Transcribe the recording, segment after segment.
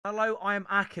Hello, I am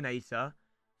Akinator.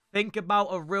 Think about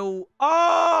a real...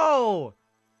 Oh!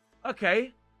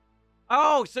 Okay.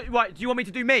 Oh, so, right, do you want me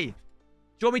to do me? Do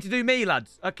you want me to do me,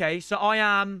 lads? Okay, so I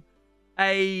am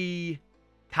a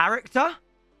character?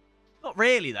 Not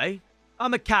really, though.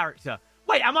 I'm a character.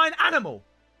 Wait, am I an animal?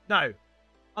 No,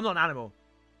 I'm not an animal.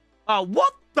 Oh,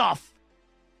 what the f...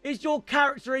 Is your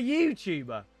character a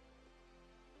YouTuber?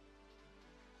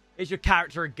 Is your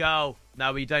character a girl?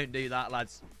 No, we don't do that,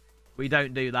 lads. We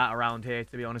don't do that around here,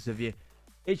 to be honest with you.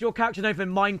 Is your character known for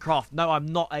Minecraft? No, I'm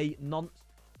not a nonce.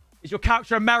 Is your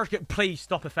character American? Please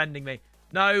stop offending me.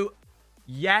 No.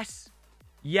 Yes.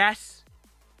 Yes.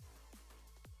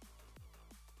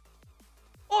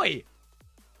 Oi!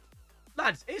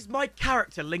 Lads, is my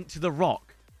character linked to The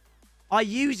Rock? I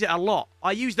use it a lot.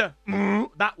 I use the...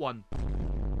 that one.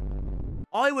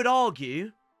 I would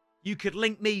argue you could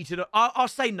link me to the... I'll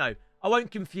say no. I won't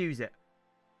confuse it.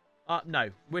 No.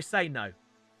 We'll say no.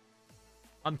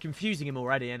 I'm confusing him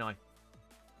already, ain't I?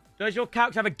 Does your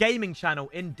character have a gaming channel?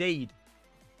 Indeed.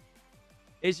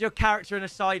 Is your character in a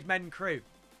Sidemen crew?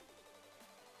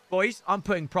 Boys, I'm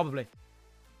putting probably.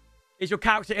 Is your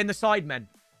character in the Sidemen?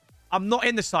 I'm not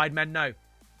in the Sidemen, no.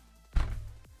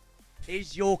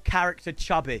 Is your character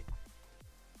chubby?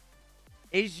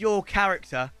 Is your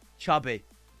character chubby?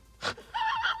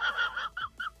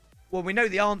 Well, we know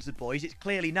the answer, boys. It's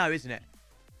clearly no, isn't it?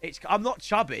 I'm not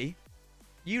chubby.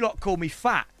 You lot call me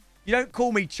fat. You don't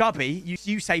call me chubby.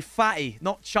 You say fatty,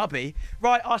 not chubby.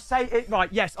 Right, I'll say it. Right,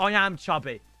 yes, I am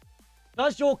chubby.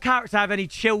 Does your character have any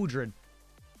children?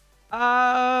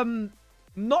 Not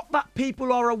that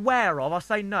people are aware of. I'll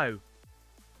say no.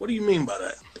 What do you mean by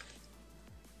that?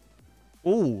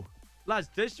 Ooh. Lads,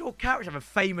 does your character have a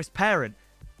famous parent?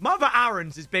 Mother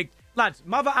Aaron's is big. Lads,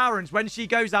 Mother Aaron's, when she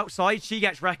goes outside, she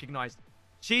gets recognised.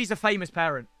 She's a famous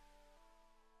parent.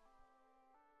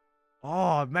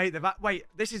 Oh, mate, wait,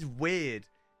 this is weird.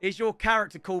 Is your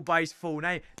character called by his full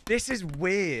name? This is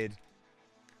weird.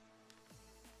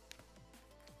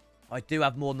 I do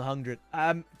have more than 100.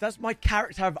 Does my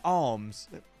character have arms?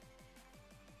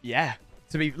 Yeah.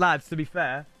 Lads, to be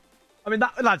fair. I mean,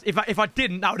 lads, if I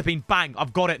didn't, that would have been bang.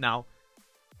 I've got it now.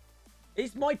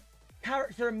 Is my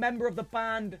character a member of the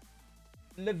band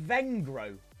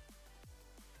Levengro?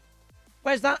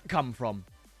 Where's that come from?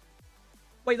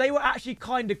 Wait, they were actually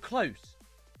kind of close.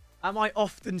 Am I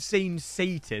often seen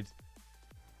seated?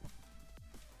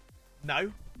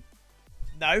 No.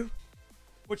 No.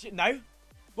 No.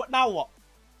 What? Now what?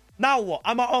 Now what?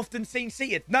 Am I often seen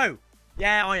seated? No.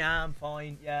 Yeah, I am.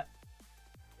 Fine. Yeah.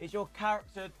 Is your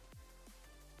character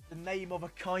the name of a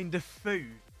kind of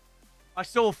food? I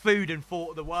saw food and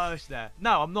thought the worst there.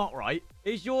 No, I'm not right.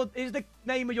 Is the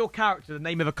name of your character the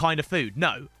name of a kind of food?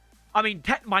 No. I mean,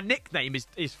 my nickname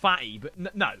is Fatty, but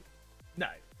no. No.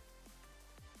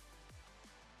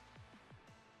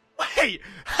 Wait,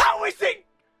 how is it?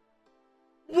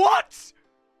 What?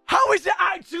 How has it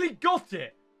actually got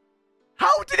it?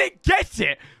 How did it get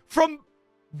it from...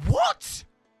 What?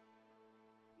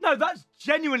 No, that's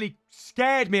genuinely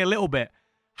scared me a little bit.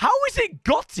 How has it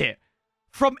got it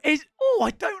from... Oh,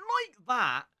 I don't like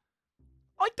that.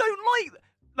 I don't like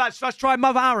that. Let's try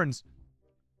Mother Aaron's.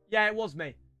 Yeah, it was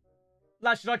me.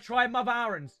 Lads, should I try Mother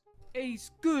Aaron's? He's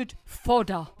good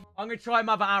fodder. I'm going to try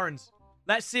Mother Aaron's.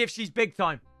 Let's see if she's big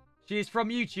time. She is from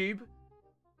YouTube.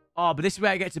 Oh, but this is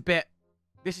where it gets a bit...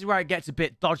 This is where it gets a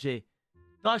bit dodgy.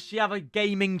 Does she have a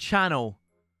gaming channel?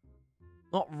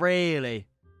 Not really.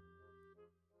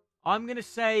 I'm going to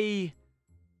say...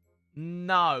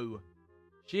 No.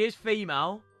 She is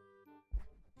female.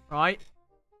 Right?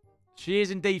 She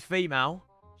is indeed female.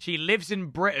 She lives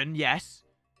in Britain, yes.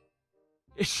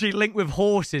 Is she linked with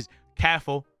horses?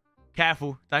 Careful.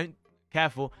 Careful.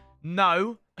 Careful.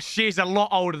 No. She's a lot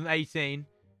older than 18.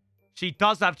 She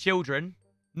does have children.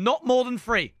 Not more than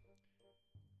 3.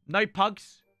 No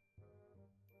pugs.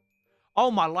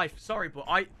 Oh, my life. Sorry, but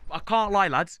I can't lie,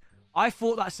 lads. I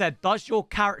thought that said, does your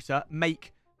character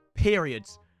make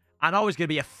periods? And I was going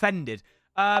to be offended.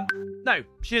 No,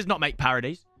 she does not make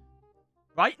parodies.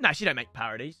 Right? No, she don't make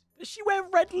parodies. Does she wear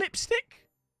red lipstick?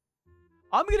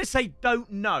 I'm going to say don't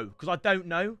know, because I don't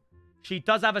know. She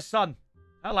does have a son.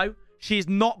 Hello. She is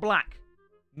not black.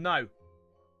 No.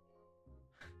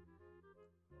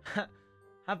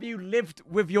 Have you lived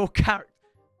with your character?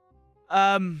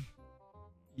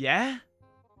 Yeah?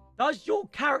 Does your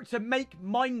character make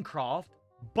Minecraft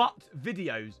butt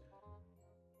videos?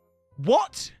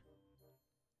 What?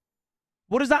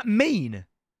 What does that mean?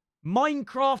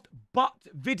 Minecraft butt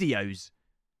videos.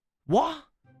 What?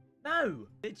 No.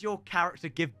 Did your character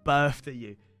give birth to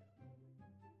you?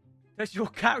 Does your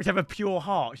character have a pure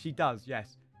heart? She does,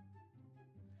 yes.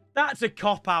 That's a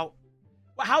cop-out.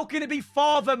 Well, how can it be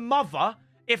father-mother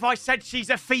if I said she's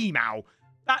a female?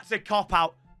 That's a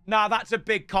cop-out. Nah, that's a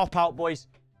big cop-out, boys.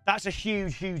 That's a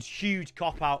huge, huge, huge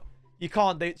cop-out. You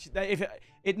can't do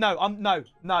it.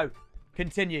 No.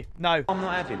 Continue. No. I'm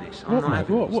not having this. I'm not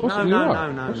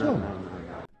having this. No.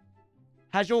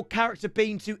 Has your character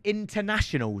been to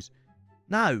internationals?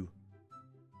 No.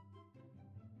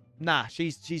 Nah,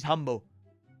 she's humble.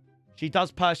 She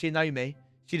does personally know me.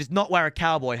 She does not wear a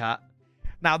cowboy hat.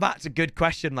 Now, that's a good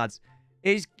question, lads.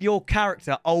 Is your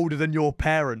character older than your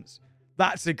parents?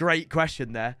 That's a great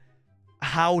question there.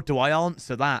 How do I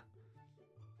answer that?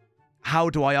 How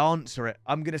do I answer it?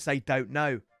 I'm going to say don't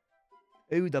know.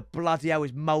 Who the bloody hell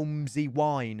is Malmsey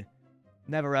Wine?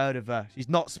 Never heard of her. She's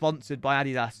not sponsored by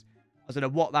Adidas. I don't know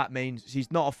what that means.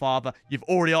 She's not a father. You've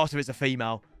already asked if it's a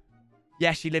female.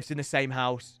 Yes, she lives in the same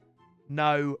house.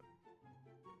 No.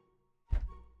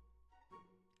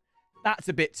 That's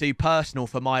a bit too personal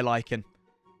for my liking.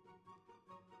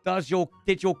 Did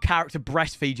your character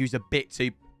breastfeed you? Is a bit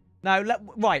too... No,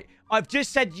 right. I've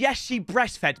just said, yes, she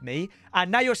breastfed me.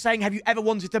 And now you're saying, have you ever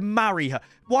wanted to marry her?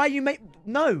 Why are you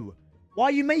No. Why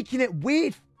are you making it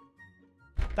weird?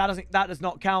 That does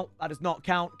not count. That does not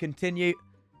count. Continue.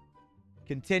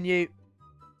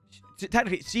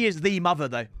 Technically, she is the mother,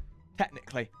 though.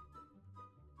 Technically.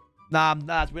 Nah,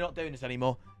 lads, we're not doing this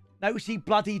anymore. No, she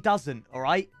bloody doesn't, all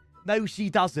right? No, she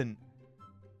doesn't.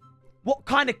 What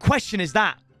kind of question is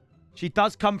that? She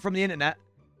does come from the internet.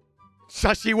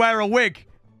 Does she wear a wig?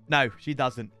 No, she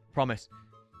doesn't. Promise.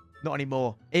 Not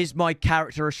anymore. Is my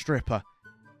character a stripper?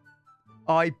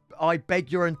 I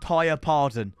beg your entire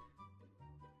pardon.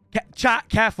 Chat,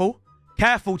 careful.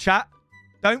 Careful, chat.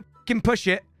 Don't fucking push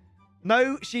it.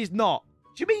 No, she's not.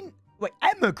 Do you mean... Wait,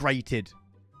 emigrated?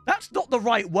 That's not the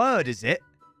right word, is it?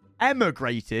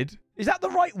 Emigrated? Is that the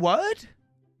right word?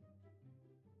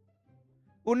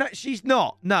 Well, no, she's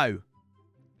not. No.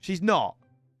 She's not.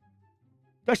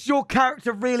 Does your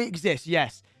character really exist?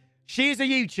 Yes. She is a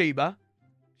YouTuber.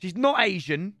 She's not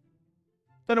Asian.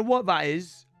 Don't know what that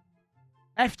is.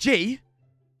 FG?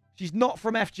 She's not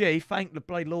from FG. Thank the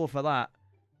bloody Lord for that.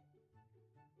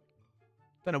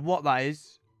 Don't know what that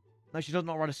is. No, she does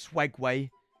not run a Swagway.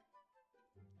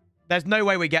 There's no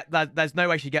way we get that. There's no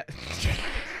way she gets...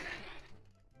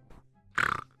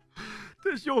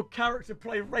 Does your character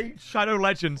play Raid Shadow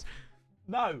Legends?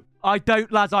 No. I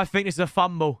don't, lads. I think this is a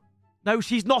fumble. No,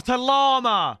 she's not a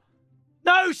llama.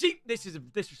 No, This is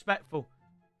disrespectful.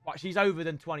 Right, she's over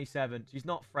than 27. She's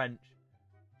not French.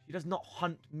 She does not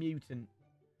hunt mutant.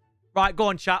 Right, go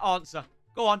on, chat. Answer.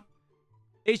 Go on.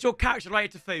 Is your character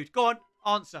related to food? Go on.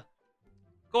 Answer.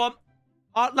 Go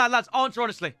on. Lads, answer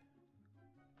honestly.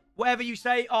 Whatever you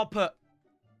say, I'll put.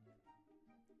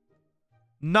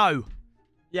 No.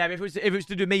 Yeah, if it was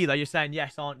to do me, though, you're saying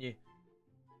yes, aren't you?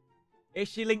 Is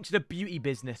she linked to the beauty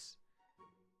business?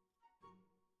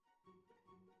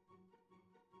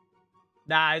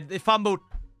 Nah, they fumbled.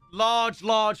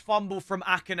 Large fumble from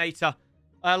Akinator.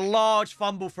 A large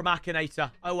fumble from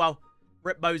Akinator. Oh, well.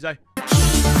 Rip Bozo.